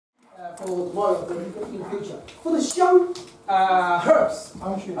for tomorrow in the future. For the Xiang herbs,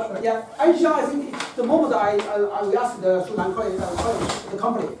 yeah, Xiang, I think the moment we asked the Shunan College, the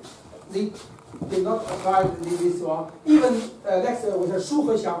company, they did not apply this one. Even next with the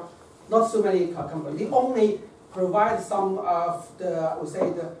Shu He Xiang, not so many companies. They only provide some of the, I would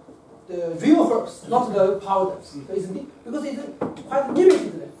say, the real herbs, not the powders. Because it's quite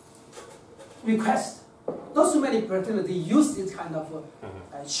limited request. Not so many practitioners use this kind of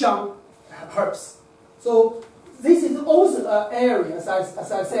Xiang herbs. So this is also an area, as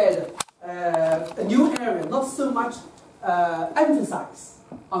I said, a new area, not so much emphasize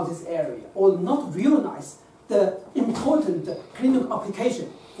on this area or not realize the important clinical application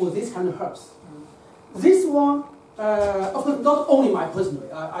for this kind of herbs. This one, of course, not only my personal.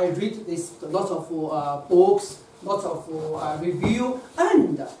 I read this lots of books, lots of review,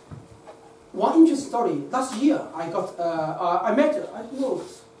 and one interesting story. Last year, I met, I know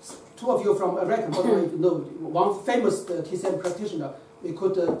two of you from America, but you know one famous TCM practitioner. We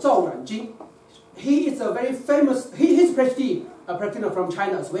called Zhao Ranjing. He is a very famous. He's PhD practitioner from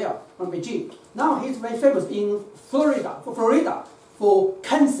China as well, from Beijing. Now he's very famous in Florida for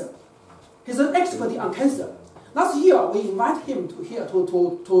cancer. He's an expert on cancer. Last year, we invited him to here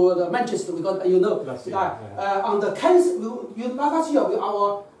to the Manchester. We got on the cancer. Last year,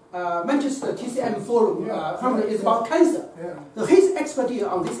 our Manchester TCM forum is about cancer. Yeah. So his expertise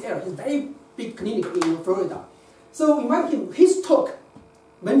on this area is very big clinic in Florida. So we invited him. His talk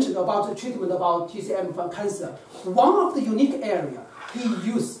mentioned about the treatment about TCM for cancer. One of the unique area he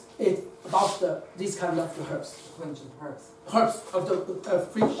used it about this kind of herbs. Herbs of the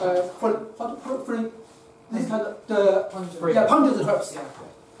free this kind of the pungent herbs. Yeah.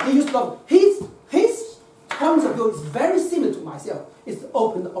 He used a lot. His point of view is very similar to myself. It's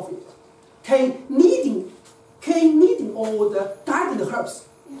open office. Needing all the guiding herbs.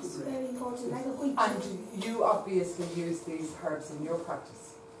 Yes, very important. Like a and you obviously use these herbs in your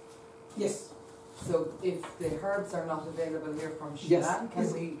practice. Yes. So if the herbs are not available here from Shunan, yes.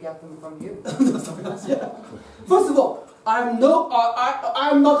 Can we get them from you? First of all, I'm not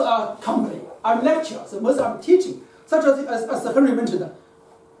a company. I'm lecturer, so most I'm teaching. Such as Henry mentioned,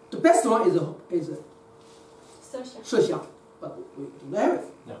 the best one is Shixiang, but we don't have it.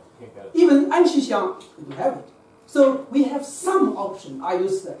 No, can't get it. Even Anqixiang, we don't have it. So we have some option. I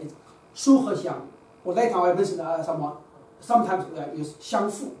use it Shu He Xiang, or later I mentioned someone. Sometimes I use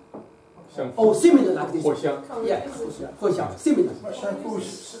Xiangfu. Or similar like this. Yeah, Xiang, similar.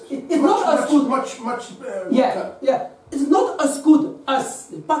 It's not as good. Much. Yeah. It's not as good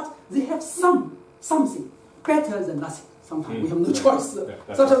as, but they have something better than nothing. Sometimes we have no choice.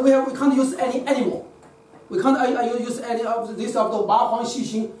 Sometimes we can't use any anymore. We can't use any of this of the Ma Huang Xi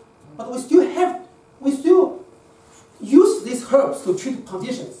Xing, but we still use these herbs to treat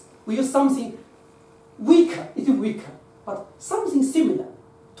conditions. We use something weaker, but something similar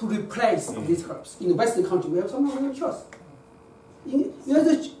to replace these herbs. In the Western country, we have some choice. Please.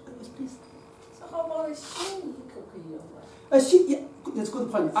 So how about the Xinyi? Yeah, that's a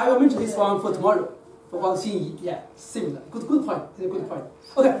good point. I will mention this one for tomorrow. For Wang Xinyi, yeah, similar. Good point. Good point.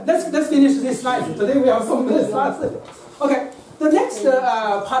 Okay, let's finish this slide. Today we have some slides. Okay, the next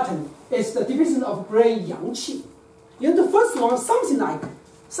pattern is the division of brain yang qi. The first one, something like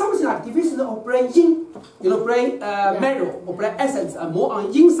division of brain yin. Brain marrow or brain essence are more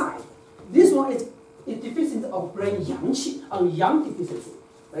on yin side. This one is division of brain yang qi on yang deficiency.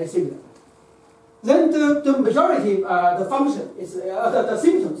 Very similar. Then the majority, the function is the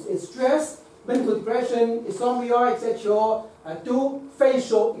symptoms is stress, mental depression, insomnia, etc. Do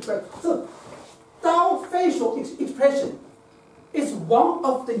facial expression. So, Dao facial expression is one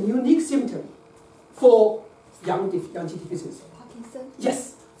of the unique symptoms for yang qi deficiency. Parkinson.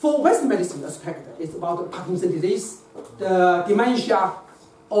 Yes, for Western medicine aspect, it's about the Parkinson's disease, the dementia,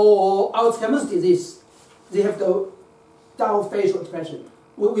 or Alzheimer's disease. They have the Dao facial expression.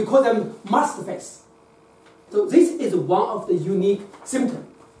 We call them mask face. So this is one of the unique symptoms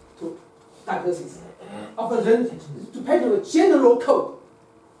to diagnosis of a depending on general cold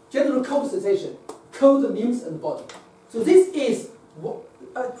sensation, cold limbs and body. So these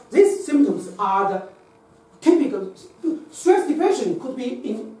symptoms are the typical. Stress depression could be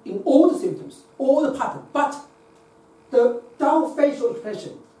in all the symptoms, all the patterns, but the Dao facial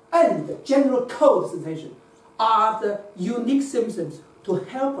expression and the general cold sensation are the unique symptoms to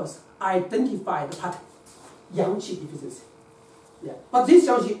help us identify the pattern, yang qi deficiency. Yeah. But this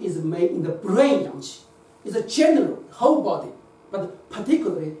yang qi is made in the brain yang qi. It's a general, whole body, but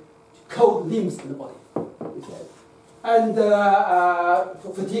particularly cold limbs in the body. And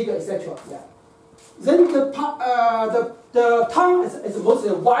fatigue, etc. Yeah. Then the tongue is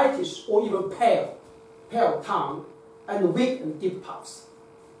mostly whitish or even pale tongue, and weak and deep puffs.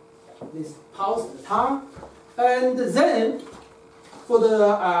 This pulse in the tongue. And then for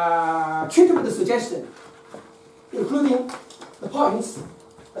the treatment suggestion, including the points,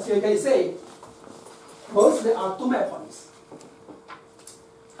 as you can see, mostly are domain points.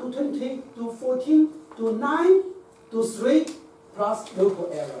 220, 214, 29, 23, plus local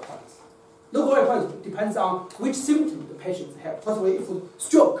area points. Local area points depends on which symptom the patient has. For example, if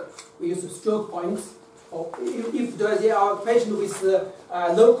stroke, we use stroke points. Or if there are patients with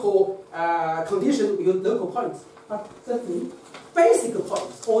local condition, we use local points. But the basic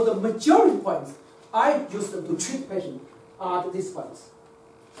points, or the majority points, I use them to treat patients are these points.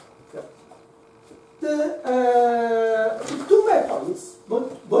 The domain points,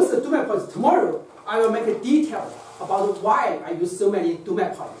 most of the domain points, tomorrow I will make a detail about why I use so many domain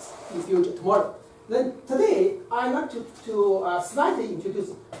points in future, tomorrow. Then today, I'd like to slightly introduce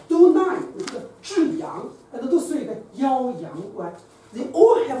Do 9, which is the 至阳, and Do 3, the 腰阳关. They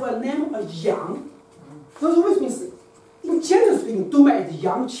all have a name of yang. So which means, in general speaking, domain is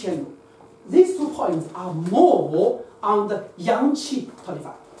yang channel. These 2 points are more on the yang qi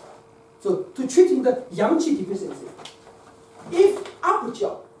 25. So to treating the yang qi deficiency, if upper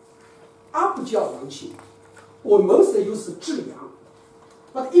jaw yang qi, we mostly use 至阳.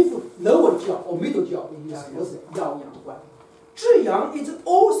 But if lower jaw or middle jaw, we use mostly 腰阳关. 至阳 is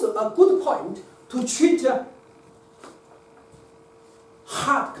also a good point to treat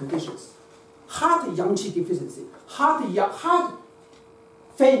heart conditions, heart yang qi deficiency, heart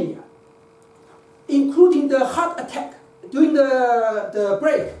failure, including the heart attack. During the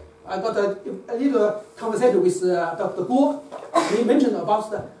break, I got a little conversation with Dr. Guo. He mentioned about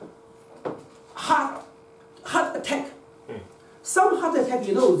the heart attack. Some heart attack,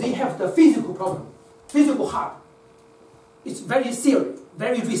 they have the physical problem, physical heart. It's very serious,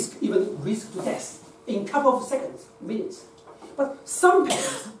 very even risk to death in a couple of seconds, minutes. But some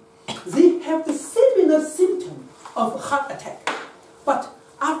patients, they have the similar symptom of heart attack. But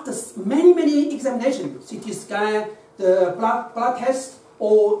after many examinations, CT scan, the blood test,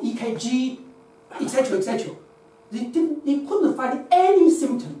 or EKG, etc., they couldn't find any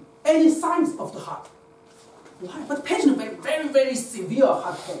symptom, any signs of the heart. Why? But patient with very severe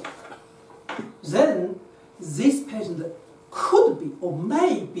heart pain. Then this patient could be or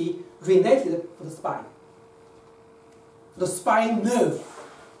may be related to the spine, the spine nerve.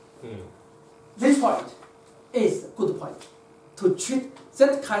 This point is a good point to treat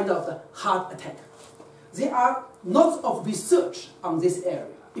that kind of the heart attack. There are lots of research on this area,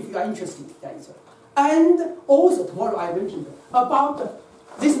 if you are interested in that. And also tomorrow I mentioned about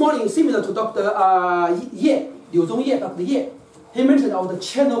this morning, similar to Dr. Liu Zhongye, Dr. Ye, he mentioned about the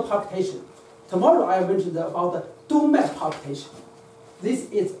channel palpitation. Tomorrow I mentioned about the domain palpitation. This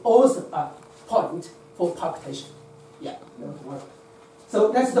is also a point for palpitation. Yeah, tomorrow.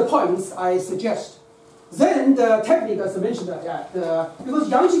 So that's the points I suggest. Then the technique, as I mentioned, because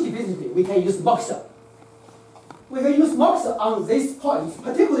yang qi deficiency, we can use moxa. We can use moxa on these points,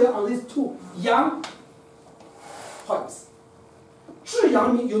 particularly on these 2 yang points. 至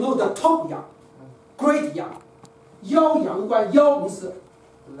阳 means the top yang, great yang. 腰阳关, yao means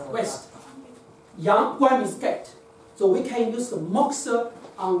west. Yang guan means gate. So we can use the moxa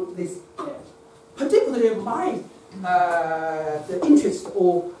on this area. Particularly the interest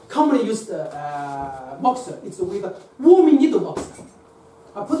or commonly used moxa is with a warming needle moxa.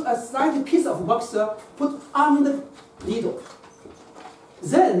 I put a slight piece of moxa, put on the needle.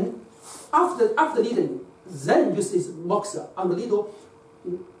 Then, after needling, then use this moxa on the needle,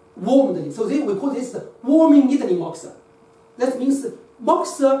 warm the needle. So we call this the warming needling moxa. That means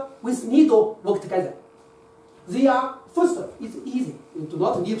moxa with needle work together. They are, first, it's easy. You do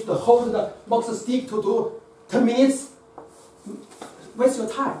not need to hold the moxa stick to do 10 minutes, waste your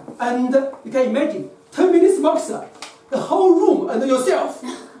time. And you can imagine, 10 minutes moxa, the whole room and yourself,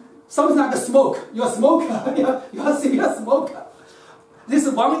 something like a smoke. You're a smoker, you are a severe smoker. This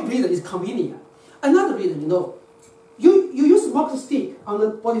one reason is convenient. Another reason, you use moxa stick on the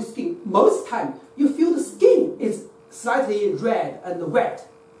body skin. Most time, you feel the skin is slightly red and wet,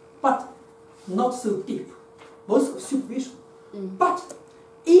 but not so deep, most superficial. But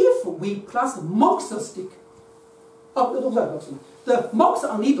if we plus moxa stick, the moxa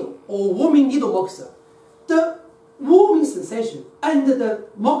on needle or warming needle moxa, the warming sensation and the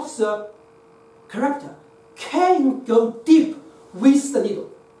moxa character can go deep with the needle.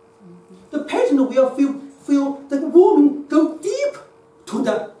 The patient will feel the warming go deep to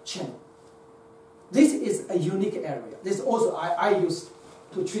the channel. This is a unique area. This also I use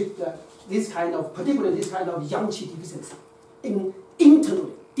to treat this kind of, particularly this kind of yang qi deficiency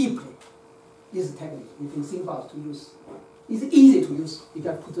internally, deeply. This is a technique you can think about to use. It's easy to use. You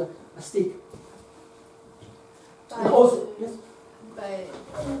can put a stick. And also, yes? by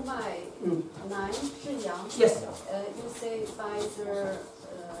督脉难治阳. Yes. You say by the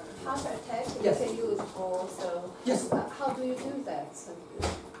heart attack Yes. you can use also. Yes. How do you do that? So,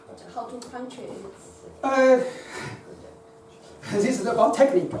 how to puncture it? This is about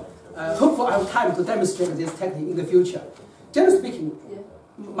technique. Hopefully I have time to demonstrate this technique in the future. Generally speaking,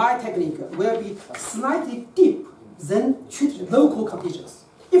 my technique will be slightly deep, then treat local conditions.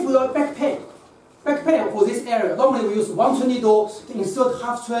 If we have back pain for this area, normally we use 1 needle to insert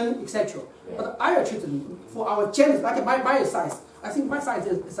half turn, etc. But I will treat for our general, like my size. I think my size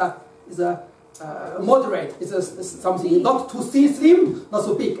is a moderate. It's something not too slim, not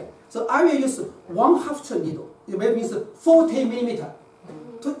so big. So I will use 1 half turn needle. It means 40 millimeter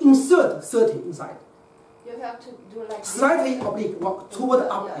to insert 30 inside. You have to do like slightly oblique, walk toward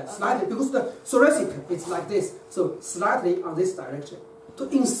the up, slightly, because the thoracic is like this, so slightly on this direction. To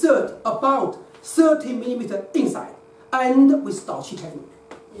insert about 30 millimeter inside, and with Dao Qi technique.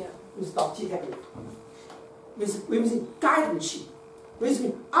 Yeah. With Dao Qi technique. With guided Qi.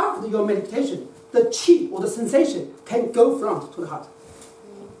 Basically, after your meditation, the Qi or the sensation can go from to the heart.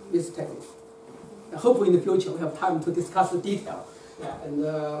 This technique. And hopefully in the future we have time to discuss the detail. Yeah, and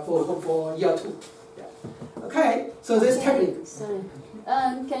for year 2. Yeah. Okay, so this technique. Sorry.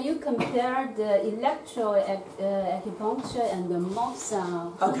 Can you compare the acupuncture and the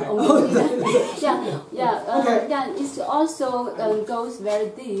moxa? Okay. Okay. Yeah, it also goes very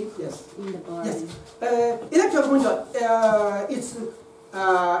deep in the body. Yes. Electroacupuncture,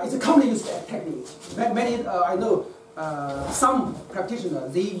 it's a commonly used technique. Many, I know, some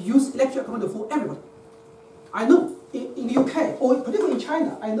practitioners, they use electroacupuncture for everybody. I know in the UK, or particularly in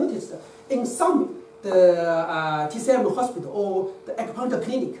China, I noticed in some TCM hospital or the acupuncture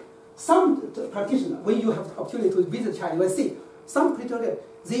clinic, some practitioners, when you have the opportunity to visit China, you will see some practitioners,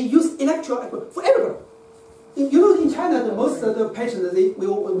 they use electroacupuncture for everybody. You know, in China, most of the patients, they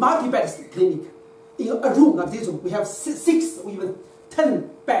will multi-bed clinic. In a room like this room, we have 6 or even 10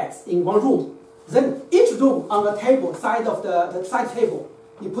 beds in one room. Then each room on the table, side of the side table,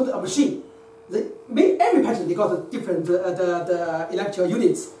 you put a machine. Every patient, they got different the electrical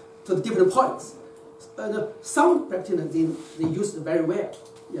units to the different points. Some practitioners, they use it very well.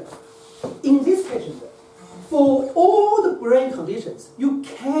 Yeah. In this patient, for all the brain conditions, you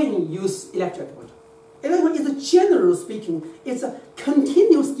can use electroacupuncture. Electroacupuncture is, generally speaking, it's a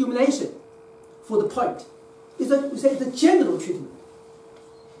continuous stimulation for the point. We say it's a general treatment.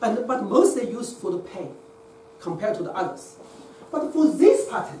 But mostly used for the pain compared to the others. But for this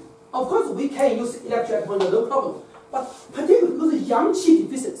pattern, of course, we can use electroacupuncture, no problem. But particularly because of yang qi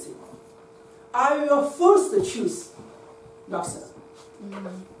deficiency, I will first choose moxa.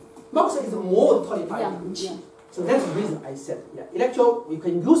 Moxa is more tonified yang qi. So that's the reason I said, electro, we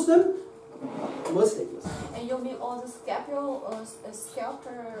can use them, mostly use. And you mean all the scalpel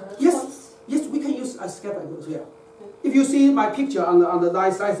Yes, yes, we can use a scalpel as well. If you see my picture on the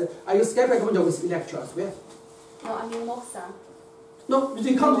right side, I use scalpel acupuncture with electro as well. No, I mean moxa. No,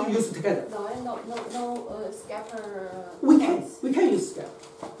 you can't use it together. No scalpel. We can use scalpel.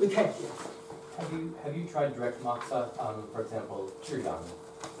 We can. Yeah. Have you tried direct moxa on, for example, Tianjun?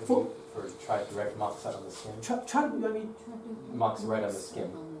 Have you tried direct moxa on the skin? You mean? Moxa right on the skin.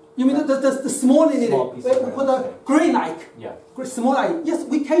 You mean the small needle? We put a grey like. Yeah. Small like. Yes,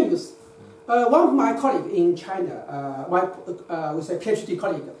 we can use. One of my colleagues in China, we say PhD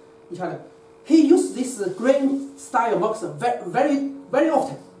colleague in China, he used this grain style moxa very, very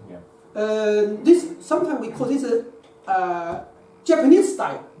often. Yeah. Sometimes we call this Japanese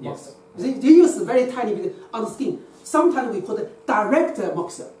style moxa. They use very tiny bit on the skin. Sometimes we call it direct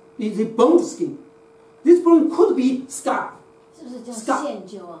moxa. They bone the skin. This bone could be scar. Scar.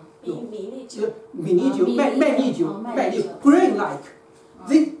 Grain like.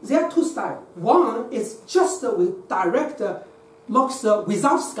 There are 2 styles. One is just with direct moxa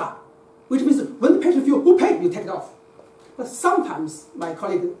without scar, which means when the patient feels pain, you take it off. But sometimes my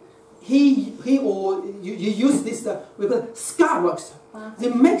colleague, he or you use this with a scar moxa. They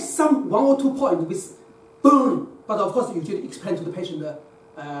make some 1 or 2 points with burn, but of course you should explain to the patient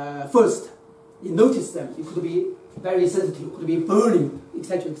first. You notice them. It could be very sensitive. It could be burning,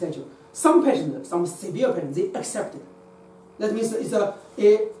 etc., etc. Some patients, some severe patients, they accept it. That means it's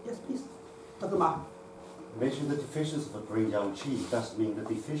yes, please, Dr. Ma. You mentioned the deficiency of the brain yang qi doesn't mean the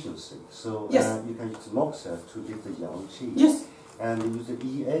deficiency. So yes. You can use moxa to lift the yang qi. Yes. And use the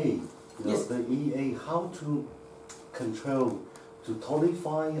EA. Yes. The EA, how to control to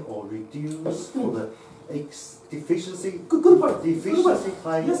tonify or reduce for the deficiency? Good point. Deficiency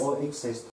type Yes. or excess